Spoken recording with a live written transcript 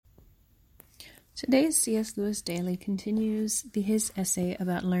Today's C.S. Lewis Daily continues his essay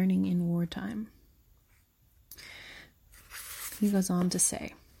about learning in wartime. He goes on to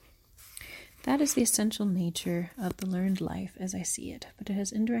say, "That is the essential nature of the learned life as I see it, but it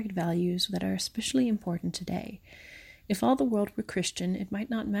has indirect values that are especially important today. If all the world were Christian, it might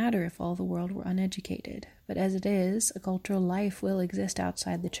not matter if all the world were uneducated, but as it is, a cultural life will exist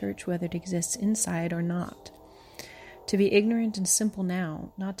outside the church whether it exists inside or not. To be ignorant and simple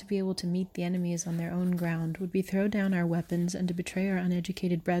now, not to be able to meet the enemies on their own ground, would be throw down our weapons and to betray our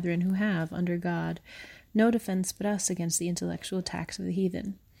uneducated brethren who have, under God, no defense but us against the intellectual attacks of the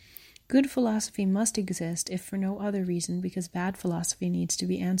heathen. Good philosophy must exist, if for no other reason, because bad philosophy needs to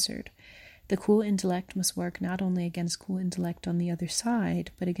be answered. The cool intellect must work not only against cool intellect on the other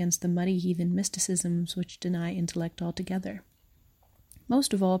side, but against the muddy heathen mysticisms which deny intellect altogether.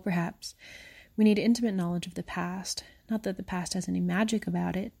 Most of all, perhaps, we need intimate knowledge of the past, not that the past has any magic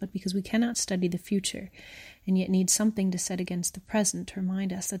about it, but because we cannot study the future, and yet need something to set against the present to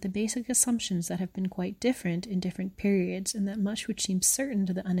remind us that the basic assumptions that have been quite different in different periods, and that much which seems certain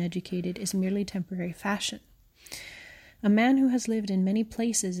to the uneducated is merely temporary fashion. A man who has lived in many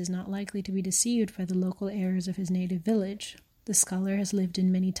places is not likely to be deceived by the local errors of his native village. The scholar has lived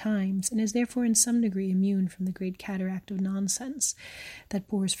in many times, and is therefore in some degree immune from the great cataract of nonsense that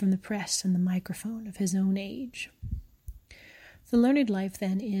pours from the press and the microphone of his own age. The learned life,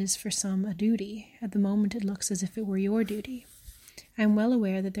 then, is, for some, a duty. At the moment it looks as if it were your duty. I am well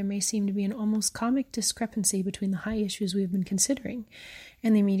aware that there may seem to be an almost comic discrepancy between the high issues we have been considering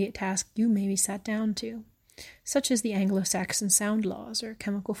and the immediate task you may be sat down to, such as the Anglo-Saxon sound laws or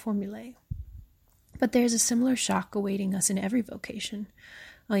chemical formulae. But there is a similar shock awaiting us in every vocation.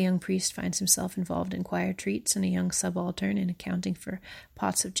 A young priest finds himself involved in choir treats, and a young subaltern in accounting for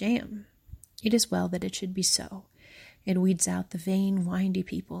pots of jam. It is well that it should be so. It weeds out the vain, windy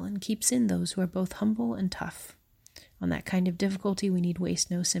people, and keeps in those who are both humble and tough. On that kind of difficulty we need waste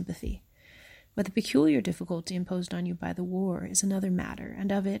no sympathy. But the peculiar difficulty imposed on you by the war is another matter,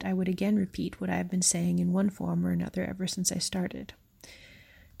 and of it I would again repeat what I have been saying in one form or another ever since I started.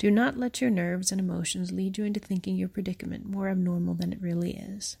 Do not let your nerves and emotions lead you into thinking your predicament more abnormal than it really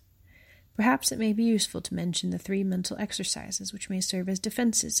is. Perhaps it may be useful to mention the 3 mental exercises which may serve as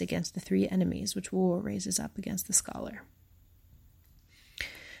defenses against the 3 enemies which war raises up against the scholar.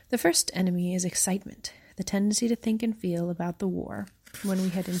 The first enemy is excitement, the tendency to think and feel about the war when we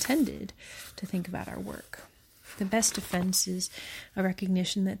had intended to think about our work. The best defense is a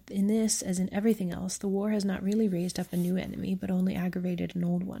recognition that in this, as in everything else, the war has not really raised up a new enemy, but only aggravated an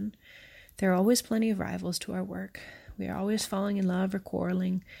old one. There are always plenty of rivals to our work. We are always falling in love or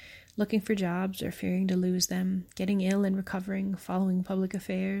quarreling, looking for jobs or fearing to lose them, getting ill and recovering, following public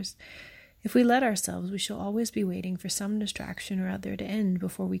affairs. If we let ourselves, we shall always be waiting for some distraction or other to end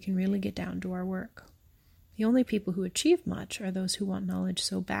before we can really get down to our work. The only people who achieve much are those who want knowledge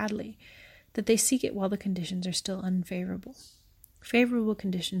so badly that they seek it while the conditions are still unfavorable. Favorable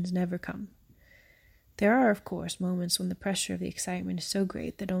conditions never come. There are, of course, moments when the pressure of the excitement is so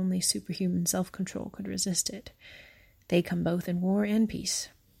great that only superhuman self-control could resist it. They come both in war and peace.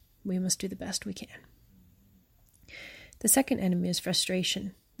 We must do the best we can. The second enemy is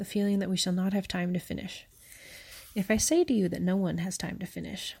frustration, the feeling that we shall not have time to finish. If I say to you that no one has time to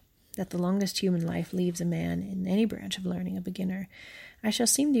finish, that the longest human life leaves a man in any branch of learning a beginner, I shall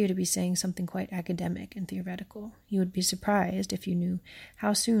seem to you to be saying something quite academic and theoretical. You would be surprised if you knew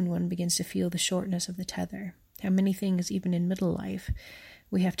how soon one begins to feel the shortness of the tether, how many things, even in middle life,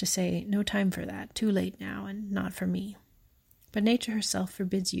 we have to say, no time for that, too late now, and not for me. But nature herself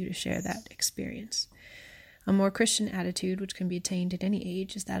forbids you to share that experience. A more Christian attitude which can be attained at any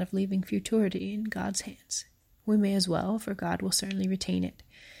age is that of leaving futurity in God's hands. We may as well, for God will certainly retain it,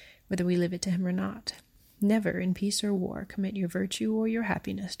 whether we live it to him or not. Never, in peace or war, commit your virtue or your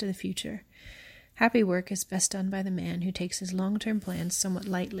happiness to the future. Happy work is best done by the man who takes his long-term plans somewhat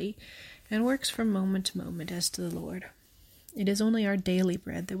lightly and works from moment to moment as to the Lord. It is only our daily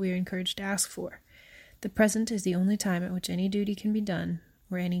bread that we are encouraged to ask for. The present is the only time at which any duty can be done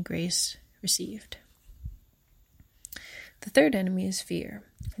or any grace received. The third enemy is fear.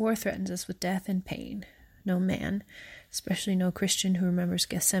 War threatens us with death and pain. No man, especially no Christian who remembers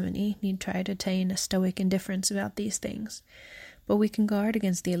Gethsemane, need try to attain a stoic indifference about these things, but we can guard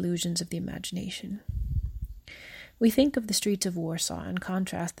against the illusions of the imagination. We think of the streets of Warsaw and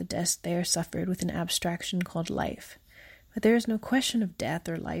contrast the deaths there suffered with an abstraction called life. But there is no question of death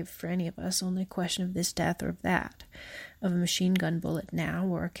or life for any of us, only a question of this death or of that, of a machine gun bullet now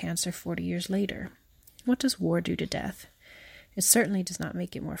or a cancer 40 years later. What does war do to death? It certainly does not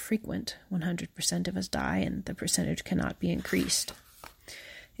make it more frequent. 100% of us die, and the percentage cannot be increased.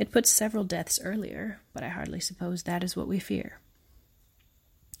 It puts several deaths earlier, but I hardly suppose that is what we fear.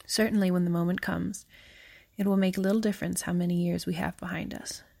 Certainly when the moment comes, it will make little difference how many years we have behind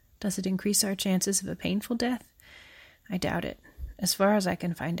us. Does it increase our chances of a painful death? I doubt it. As far as I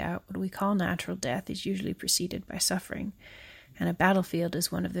can find out, what we call natural death is usually preceded by suffering, and a battlefield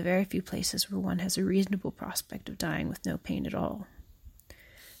is one of the very few places where one has a reasonable prospect of dying with no pain at all.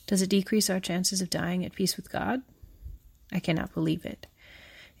 Does it decrease our chances of dying at peace with God? I cannot believe it.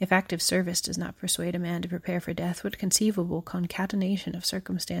 If active service does not persuade a man to prepare for death, what conceivable concatenation of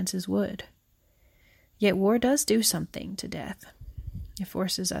circumstances would? Yet war does do something to death. It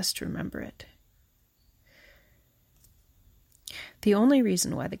forces us to remember it. The only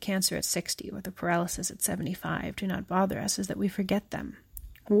reason why the cancer at 60 or the paralysis at 75 do not bother us is that we forget them.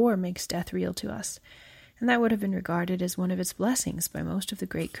 War makes death real to us, and that would have been regarded as one of its blessings by most of the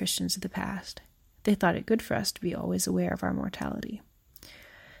great Christians of the past. They thought it good for us to be always aware of our mortality.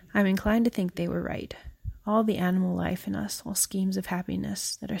 I am inclined to think they were right. All the animal life in us, all schemes of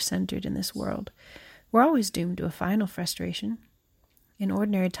happiness that are centered in this world, were always doomed to a final frustration. In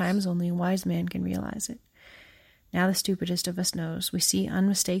ordinary times, only a wise man can realize it. Now the stupidest of us knows. We see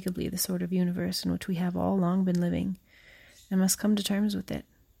unmistakably the sort of universe in which we have all long been living, and must come to terms with it.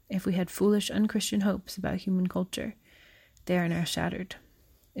 If we had foolish, unchristian hopes about human culture, they are now shattered.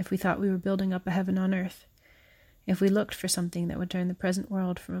 If we thought we were building up a heaven on earth, if we looked for something that would turn the present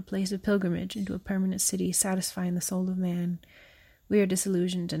world from a place of pilgrimage into a permanent city satisfying the soul of man, we are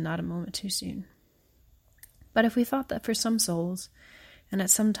disillusioned and not a moment too soon. But if we thought that for some souls, and at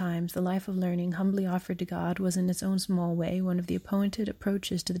some times the life of learning humbly offered to God was in its own small way one of the appointed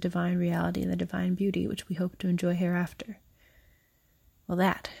approaches to the divine reality and the divine beauty which we hope to enjoy hereafter, well,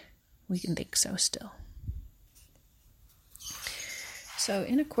 that we can think so still. So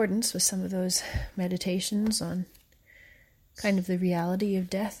in accordance with some of those meditations on kind of the reality of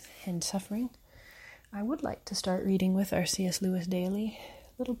death and suffering, I would like to start reading with our C.S. Lewis daily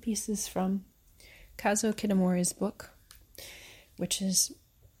little pieces from Kazuo Kitamori's book, which is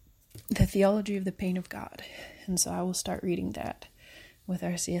The Theology of the Pain of God. And so I will start reading that with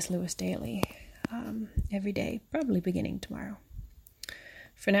our C.S. Lewis daily every day, probably beginning tomorrow.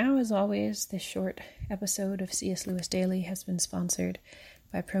 For now, as always, this short episode of C.S. Lewis Daily has been sponsored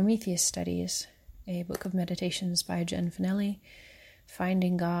by Prometheus Studies, a book of meditations by Jen Finelli,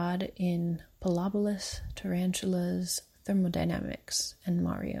 finding God in Parabolas, tarantulas, thermodynamics, and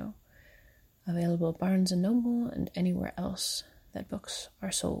Mario. Available at Barnes & Noble and anywhere else that books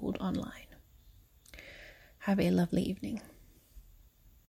are sold online. Have a lovely evening.